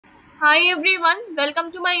Hi everyone,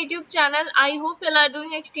 welcome to my YouTube channel. I hope you are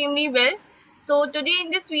doing extremely well. So today in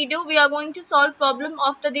this video we are going to solve problem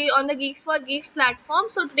of the day on the Geeks for Geeks platform.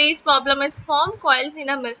 So today's problem is form coils in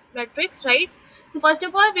a matrix, right? So first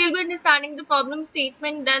of all we'll be understanding the problem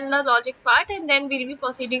statement, then the logic part, and then we'll be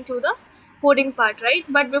proceeding to the coding part, right?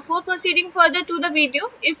 But before proceeding further to the video,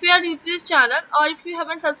 if you are new to this channel or if you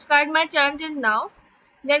haven't subscribed my channel till now,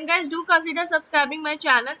 then guys, do consider subscribing my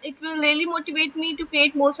channel. It will really motivate me to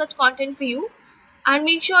create more such content for you. And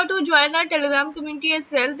make sure to join our Telegram community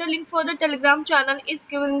as well. The link for the Telegram channel is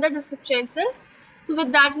given in the description itself. So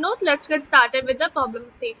with that note, let's get started with the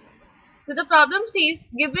problem statement. So the problem says,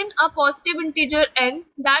 given a positive integer n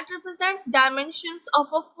that represents dimensions of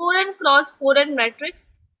a 4n cross 4n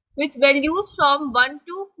matrix with values from 1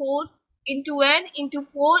 to 4 into n into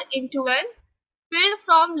 4 into n, filled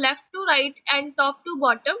from left to right and top to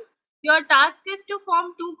bottom. Your task is to form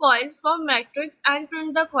two coils from matrix and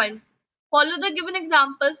print the coils. Follow the given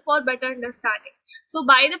examples for better understanding. So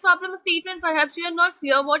by the problem statement, perhaps you are not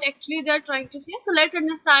clear what actually they are trying to say. So let's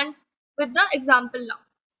understand with the example now.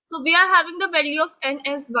 So we are having the value of n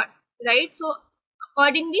as 1, right? So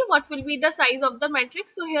accordingly, what will be the size of the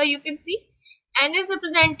matrix? So here you can see n is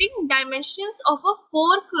representing dimensions of a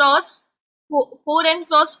 4n cross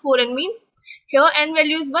 4n, means here n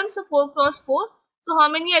value is 1, so 4 cross 4. So how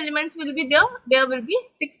many elements will be there? There will be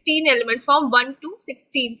 16 elements from 1 to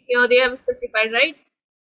 16. Here they have specified, right?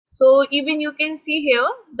 So even you can see here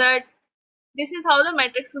that this is how the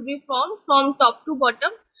matrix will be formed from top to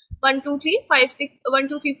bottom. 1, 2, 3, 5, 6, 1,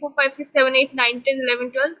 2, 3, 4, 5, 6, 7, 8, 9, 10,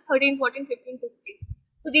 11, 12, 13, 14, 15, 16.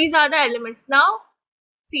 So these are the elements. Now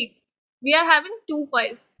see, we are having two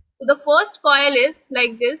coils. So the first coil is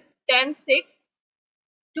like this: 10, 6,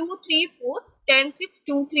 2, 3, 4, 10, 6,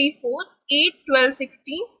 2, 3, 4, 8, 12,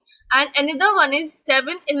 16, and another one is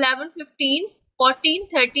 7, 11, 15, 14,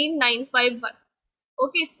 13, 9, 5, 1.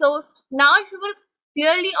 Okay, so now if you will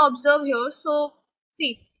clearly observe here, so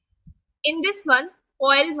see, in this one,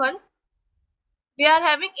 coil 1, we are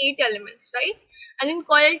having 8 elements, right? And in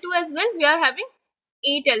coil 2 as well, we are having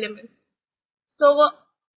 8 elements. So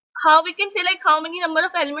how we can say like how many number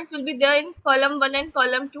of elements will be there in column 1 and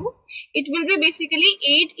column 2? It will be basically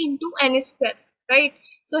 8 into n square, right?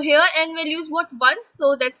 So here n value is what? 1.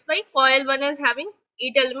 So that's why coil 1 is having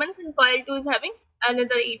 8 elements and coil 2 is having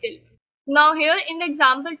another 8 elements. Now here in the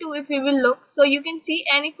example 2, if we will look, so you can see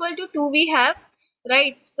n equal to 2 we have,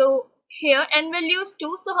 right? So here n value is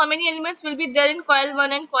 2, so how many elements will be there in coil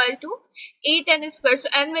 1 and coil 2? 8 n square. So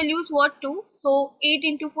n value is what? 2. So 8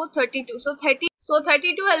 into 4, 32. So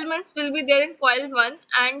 32 elements will be there in coil 1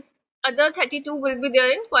 and other 32 will be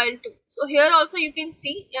there in coil 2. So here also you can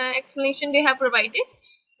see explanation they have provided.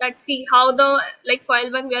 Let's see how the like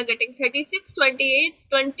coil 1 we are getting 36, 28,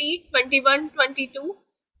 20, 21, 22,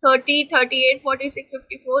 30, 38, 46,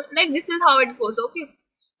 54. Like this is how it goes. Okay.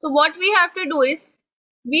 So what we have to do is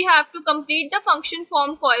we have to complete the function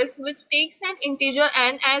form coils, which takes an integer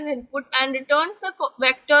n as input and returns a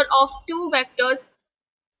vector of two vectors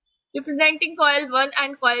representing coil 1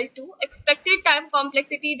 and coil 2. Expected time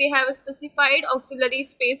complexity they have specified, auxiliary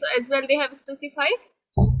space as well they have specified,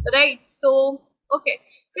 right? So okay,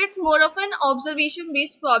 so it's more of an observation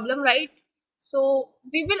based problem, right? So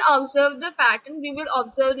we will observe the pattern, we will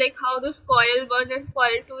observe like how this coil 1 and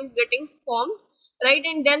coil 2 is getting formed, right?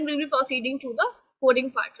 And then we'll be proceeding to the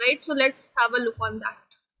coding part, right? So let's have a look on that.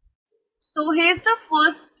 So here's the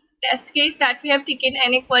first test case that we have taken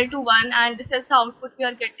n equal to 1, and this is the output we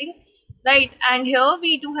are getting, right? And here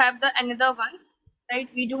we do have the another one, right?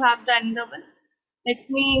 We do have the another one. Let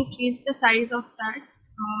me increase the size of that.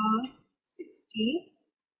 16.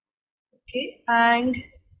 Okay, and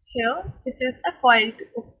here this is the coil 2.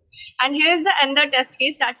 Okay. And here is the another test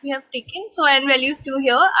case that we have taken. So n value is 2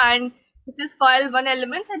 here, and this is coil 1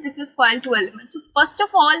 elements and this is coil 2 elements. So first of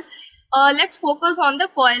all, let's focus on the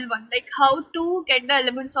coil 1, like how to get the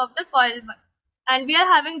elements of the coil 1. And we are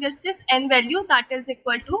having just this n value that is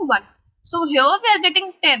equal to 1. So here we are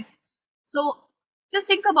getting 10. So just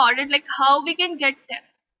think about it, like how we can get 10.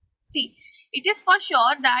 See, it is for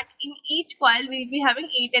sure that in each coil we will be having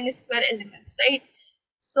 8 n square elements, right?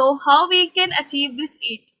 So how we can achieve this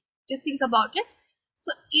 8? Just think about it.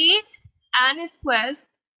 So 8 n square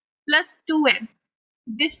plus 2n.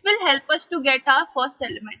 This will help us to get our first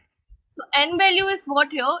element. So n value is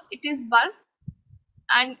what here? It is 1.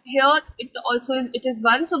 And here it also is, it is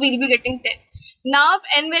 1. So we will be getting 10. Now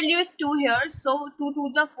n value is 2 here. So 2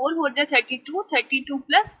 to the 4, what is 32? 32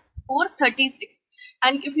 plus 4, 36.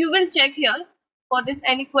 And if you will check here for this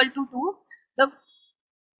n equal to 2, the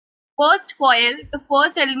first coil, the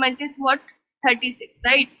first element is what? 36,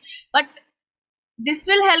 right? But This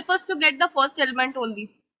will help us to get the first element only.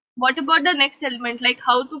 What about the next element, like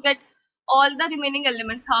how to get all the remaining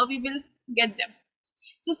elements, how we will get them?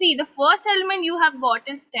 So see, the first element you have got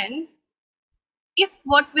is 10. If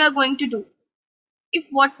what we are going to do, if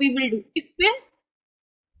what we will do, if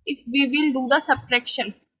we will do the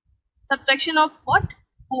subtraction of what?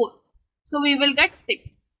 4, so we will get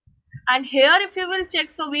 6. And here if you will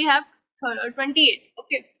check, so we have 28.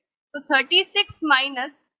 Okay, so 36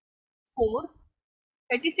 minus 4,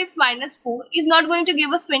 36 minus 4 is not going to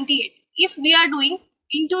give us 28. If we are doing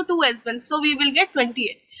into 2 as well, so we will get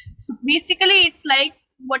 28. So basically it's like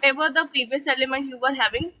whatever the previous element you were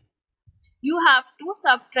having, you have to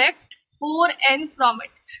subtract 4n from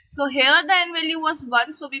it. So here the n value was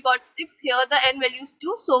 1, so we got 6. Here the n value is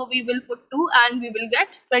 2, so we will put 2 and we will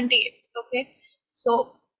get 28. Okay,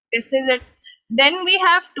 so this is it. Then we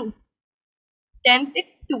have 2. 10,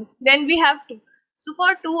 6, 2. Then we have 2. So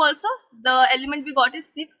for 2 also, the element we got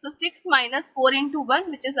is 6. So 6 minus 4 into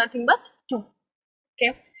 1, which is nothing but 2.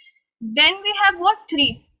 Okay. Then we have what?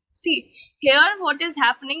 3. See, here what is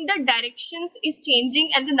happening, the directions is changing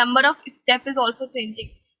and the number of step is also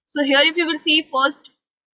changing. So here if you will see, first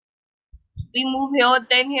we move here,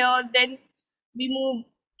 then we move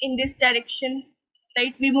in this direction,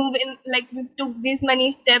 right? We move in, like we took these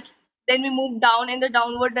many steps, then we move down in the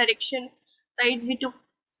downward direction, right? We took,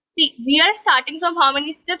 see, we are starting from how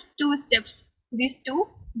many steps? 2 steps. This 2,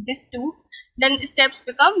 this 2, then steps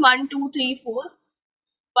become 1, 2, 3, 4,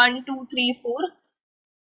 1, 2, 3, 4,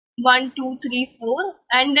 1, 2, 3, 4,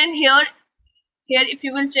 and then here if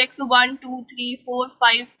you will check, so 1, 2, 3, 4,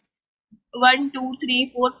 5, 1, 2,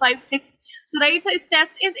 3, 4, 5, 6. So right, so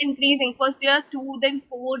steps is increasing. First there are 2, then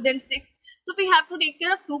 4, then 6. So we have to take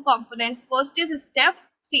care of 2 components. First is step,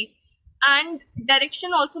 see, and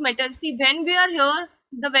direction also matters. See, when we are here,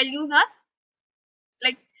 the values are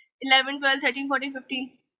like 11, 12, 13, 14,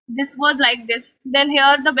 15. This was like this. Then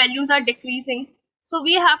here the values are decreasing. So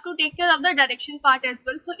we have to take care of the direction part as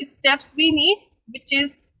well. So steps we need, which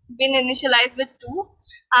is been initialized with 2,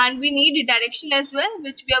 and we need direction as well,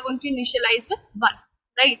 which we are going to initialize with 1,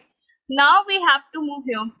 right? Now we have to move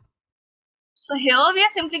here. So here we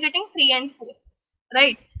are simply getting 3 and 4,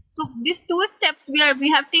 right? So these 2 steps we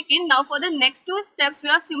have taken. Now for the next 2 steps, we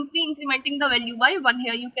are simply incrementing the value by 1.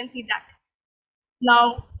 Here you can see that.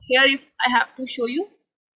 Now here if I have to show you,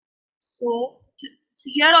 so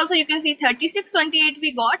here also you can see 36, 28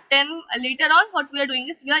 we got. Then later on what we are doing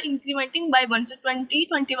is we are incrementing by 1. So 20,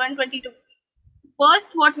 21, 22. First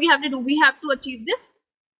what we have to do, we have to achieve this.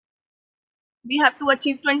 We have to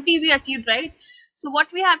achieve 20, we achieved, right? So what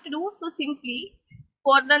we have to do, so simply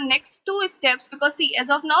for the next 2 steps, because see, as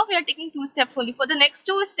of now we are taking 2 steps only. For the next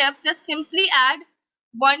 2 steps, just simply add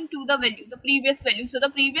 1 to the value, the previous value. So the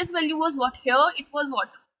previous value was what? Here it was what?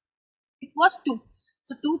 It was 2.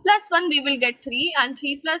 So 2 plus 1 we will get 3, and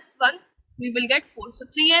 3 plus 1 we will get 4. So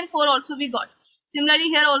 3 and 4 also we got. Similarly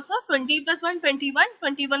here also 20 plus 1, 21,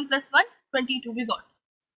 21 plus 1, 22 we got.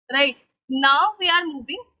 Right. Now we are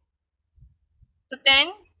moving. So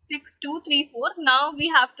 10, 6, 2, 3, 4. Now we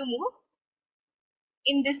have to move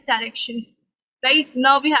in this direction. Right.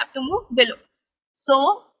 Now we have to move below.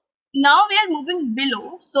 So now we are moving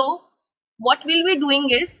below. So what we'll be doing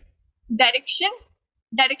is direction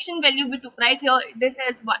value we took, right? Here this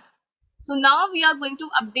as 1. So now we are going to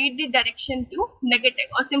update the direction to negative,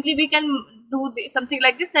 or simply we can do something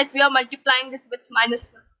like this, that we are multiplying this with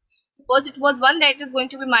minus 1. So first it was 1, that is going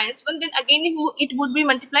to be minus 1, then again it would be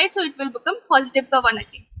multiplied, so it will become positive the 1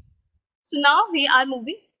 again. So now we are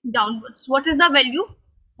moving downwards. What is the value?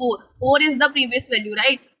 4. 4 is the previous value,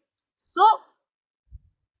 right? So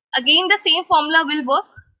again the same formula will work.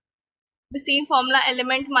 The same formula,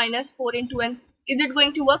 element minus 4 into n. Is it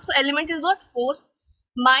going to work? So element is what? 4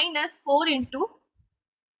 minus 4 into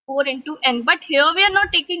n. But here we are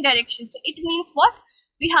not taking direction. So it means what?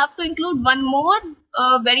 We have to include one more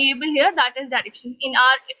variable here, that is direction. In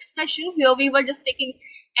our expression here we were just taking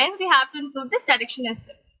n, we have to include this direction as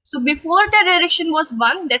well. So before the direction was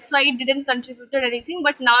 1, that's why it didn't contribute anything,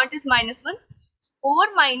 but now it is minus 1.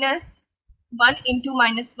 4 minus 1 into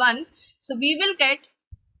minus 1. So we will get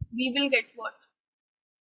what?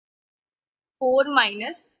 4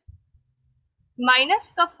 minus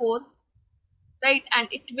the 4, right? And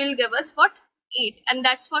it will give us what? 8, and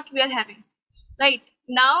that's what we are having, right?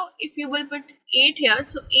 Now if you will put 8 here,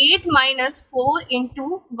 so 8 minus 4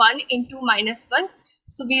 into 1 into minus 1,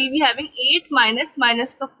 so we will be having 8 minus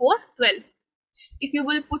the 4, 12. If you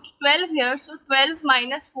will put 12 here, so 12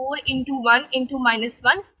 minus 4 into 1 into minus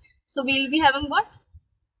 1, so we will be having what?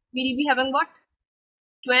 We will be having what?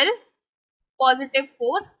 12, positive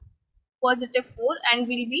 4, and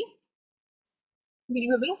will be we'll be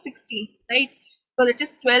having 16, right? So it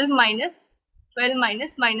is 12 minus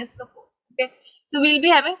minus the 4. Okay, so we'll be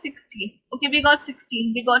having 16. Okay, we got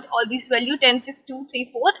 16. We got all these value 10, 6, 2,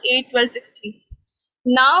 3, 4, 8, 12, 16.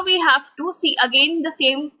 Now we have to see again the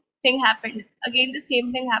same thing happened. Again the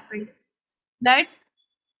same thing happened. That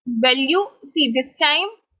value, see this time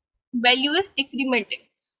value is decrementing.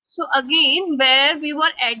 So again where we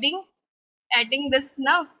were adding this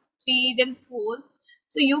now 3 then 4.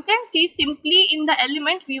 So you can see simply in the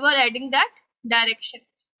element we were adding that direction.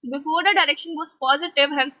 So before the direction was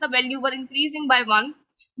positive, hence the value were increasing by 1.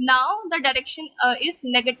 Now the direction is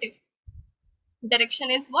negative. Direction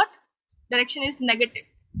is what? Direction is negative.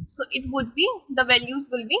 So it would be, the values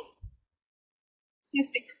will be, see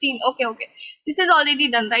 16. Okay, this is already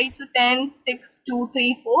done, right? So 10, 6, 2,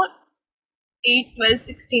 3, 4, 8, 12,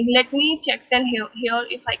 16. Let me check then here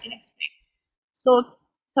if I can explain. So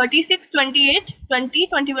 36, 28, 20,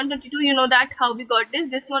 21, 22, you know that how we got this.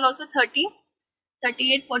 This one also 30,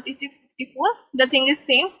 38, 46, 54. The thing is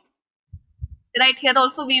same. Right here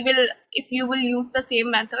also we will, if you will use the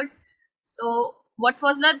same method. So what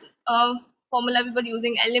was the formula we were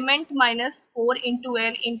using? Element minus 4 into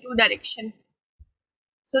n into direction.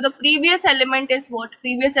 So the previous element is what?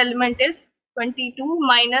 Previous element is 22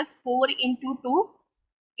 minus 4 into 2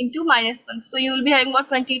 into minus 1. So you will be having what?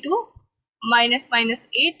 22 minus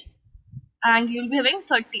 8 and you will be having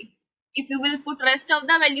 30. If you will put rest of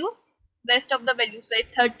the values, right?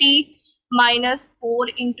 30 minus 4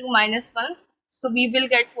 into minus 1. So we will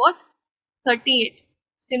get what? 38.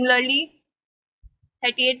 Similarly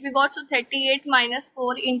 38 we got. So 38 minus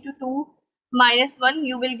 4 into 2 minus 1,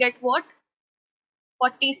 you will get what?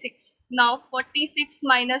 46. Now 46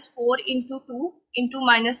 minus 4 into 2 into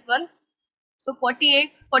minus 1. So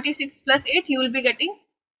 46 plus 8, you will be getting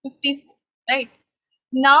 54, right?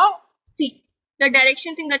 Now see the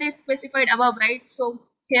direction thing that is specified above, right? So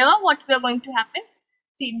here what we are going to happen,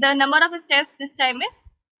 see the number of steps this time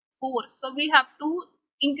is 4. So we have to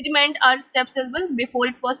increment our steps as well. Before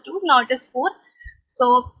it was 2, now it is 4.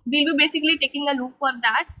 So we'll be basically taking a loop for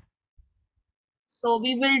that. So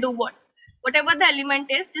we will do what? Whatever the element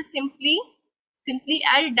is, just simply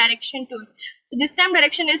add direction to it. So this time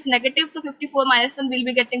direction is negative. So 54 minus 1 will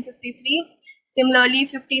be getting 53. Similarly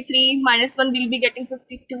 53 minus 1 will be getting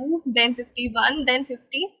 52. Then 51. Then 50.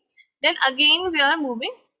 Then again we are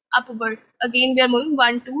moving upward. Again we are moving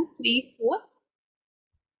 1, 2, 3, 4.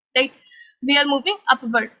 Right? We are moving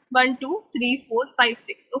upward. 1, 2, 3, 4, 5,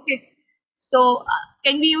 6. Okay. So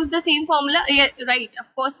can we use the same formula? Yeah, right.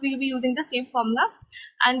 Of course we will be using the same formula.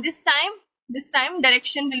 And this time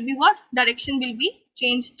direction will be what? Direction will be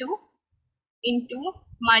changed to into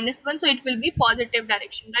minus 1. So it will be positive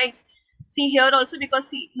direction, right? See here also, because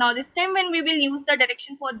see now this time when we will use the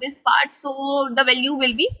direction for this part, so the value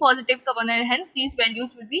will be positive, and hence these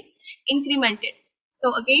values will be incremented.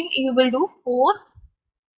 So again you will do 4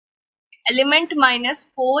 element minus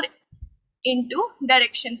 4 into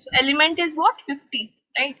direction. So element is what? 50,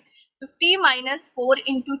 right? 50 minus 4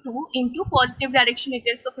 into 2 into positive direction it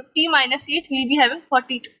is. So 50 minus 8 will be having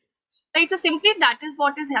 42. Right? So simply that is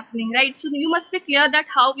what is happening, right? So you must be clear that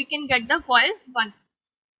how we can get the coil 1.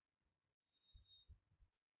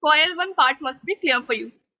 Coil 1 part must be clear for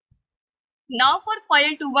you. Now for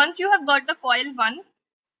coil 2, once you have got the coil 1,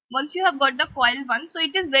 so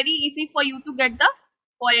it is very easy for you to get the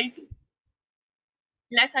coil 2.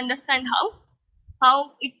 Let's understand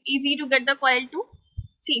how it's easy to get the coil 2.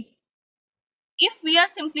 See, if we are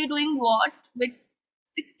simply doing what with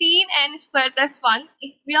 16n square plus 1,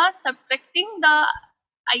 if we are subtracting the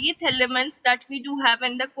ith elements that we do have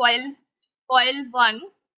in the coil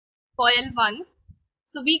 1,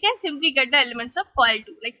 so we can simply get the elements of coil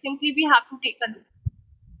 2. Like simply we have to take a look.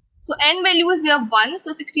 So n value is here 1.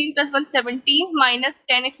 So 16 plus 1, 17 minus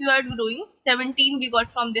 10. If you are doing 17, we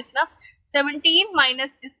got from this now. 17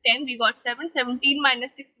 minus this 10, we got 7. 17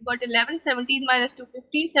 minus 6, we got 11. 17 minus 2,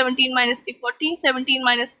 15. 17 minus 3, 14. 17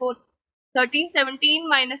 minus 4, 13. 17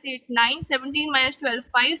 minus 8, 9. 17 minus 12,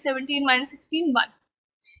 5. 17 minus 16, 1.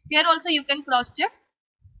 Here also you can cross check.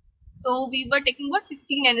 So we were taking what?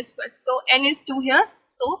 16n square. So n is 2 here.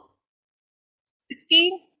 So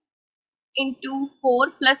 16 into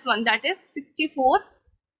 4 plus 1, that is 64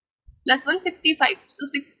 plus 1, 65. So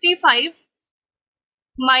 65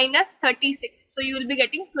 minus 36. So you will be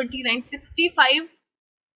getting 29. 65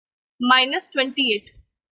 minus 28.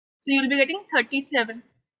 So you will be getting 37.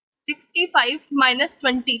 65 minus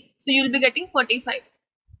 20. So you will be getting 45.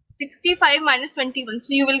 65 minus 21.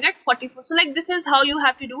 So you will get 44. So like this is how you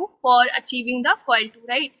have to do for achieving the coil 2,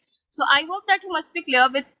 right? So I hope that you must be clear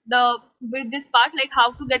with this part, like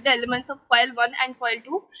how to get the elements of coil 1 and coil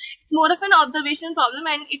 2. It's more of an observation problem,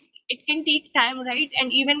 and it can take time, right?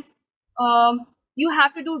 And even you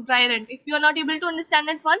have to do dry run. If you are not able to understand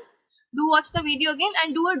it once, do watch the video again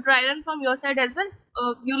and do a dry run from your side as well.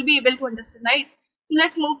 You'll be able to understand, right? So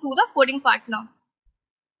let's move to the coding part now.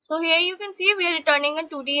 So here you can see we are returning a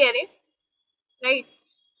 2D array, right?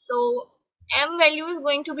 So m value is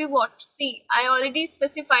going to be what? See, I already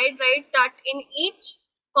specified, right, that in each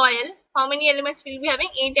coil how many elements will be having?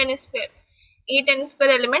 8n square. 8n square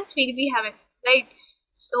elements will be having, right?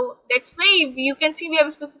 So that's why you can see we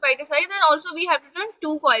have specified the size, and also we have written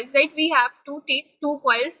two coils, right? We have to take two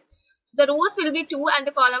coils. The rows will be 2 and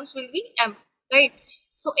the columns will be m, right?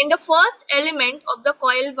 So in the first element of the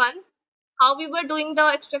coil 1, how we were doing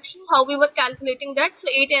the extraction, how we were calculating that? So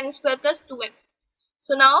 8n square plus 2n.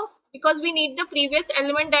 So now, because we need the previous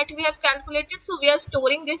element that we have calculated, so we are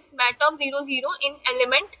storing this mat of 0, 0 in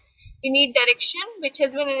element. We need direction, which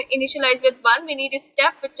has been initialized with 1. We need a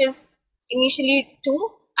step, which is initially 2,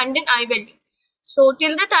 and then I value. So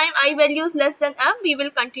till the time I value is less than m, we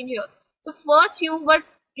will continue. So first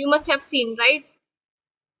you must have seen, right,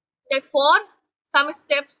 that for some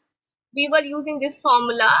steps we were using this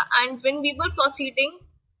formula, and when we were proceeding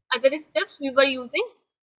other steps we were using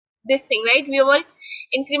this thing, right? We were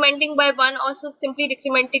incrementing by 1, also simply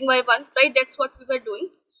decrementing by 1, right? That's what we were doing.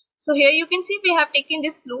 So here you can see we have taken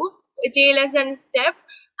this loop j less than step,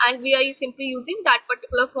 and we are simply using that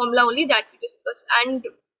particular formula only that we discussed. And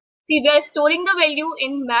see, we are storing the value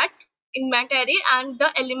in mat array and the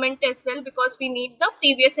element as well, because we need the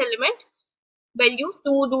previous element value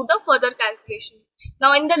to do the further calculation.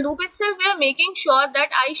 Now in the loop itself, we are making sure that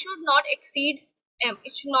I should not exceed m.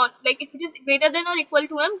 It should not, like, if it is greater than or equal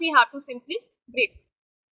to m, we have to simply break.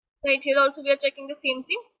 Right, here also we are checking the same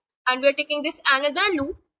thing, and we are taking this another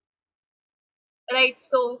loop, right?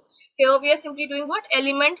 So here we are simply doing what?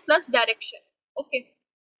 Element plus direction. Okay,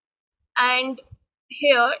 and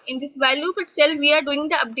here in this while loop itself we are doing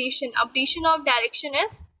the updation of direction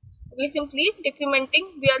is, we are simply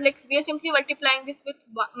decrementing, we are simply multiplying this with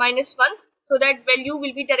 -1, so that value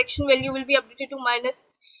will be, direction value will be updated to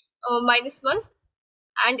 -1,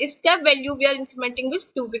 and step value we are incrementing with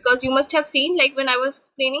 2, because you must have seen, like when I was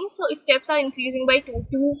explaining, so steps are increasing by 2,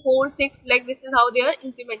 2, 4, 6, like this is how they are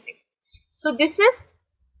incrementing. So this is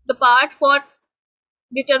the part for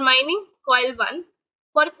determining coil 1.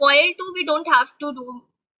 For coil 2 we don't have to do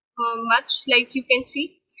much, like you can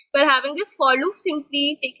see we're having this for loop,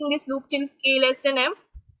 simply taking this loop till k less than m,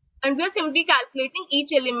 and we are simply calculating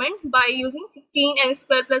each element by using 16n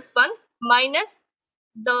square plus 1 minus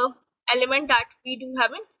the element that we do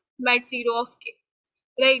have in mat 0 of k,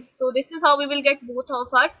 right? So this is how we will get both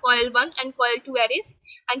of our coil 1 and coil 2 arrays,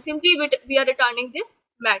 and simply we are returning this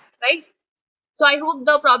mat, right? So I hope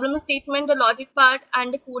the problem statement, the logic part,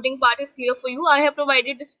 and the coding part is clear for you. I have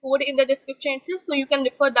provided this code in the description itself, so you can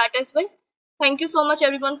refer that as well. Thank you so much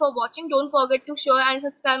everyone for watching. Don't forget to share and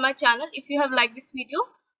subscribe my channel if you have liked this video,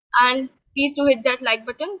 and please do hit that like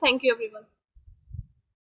button. Thank you everyone.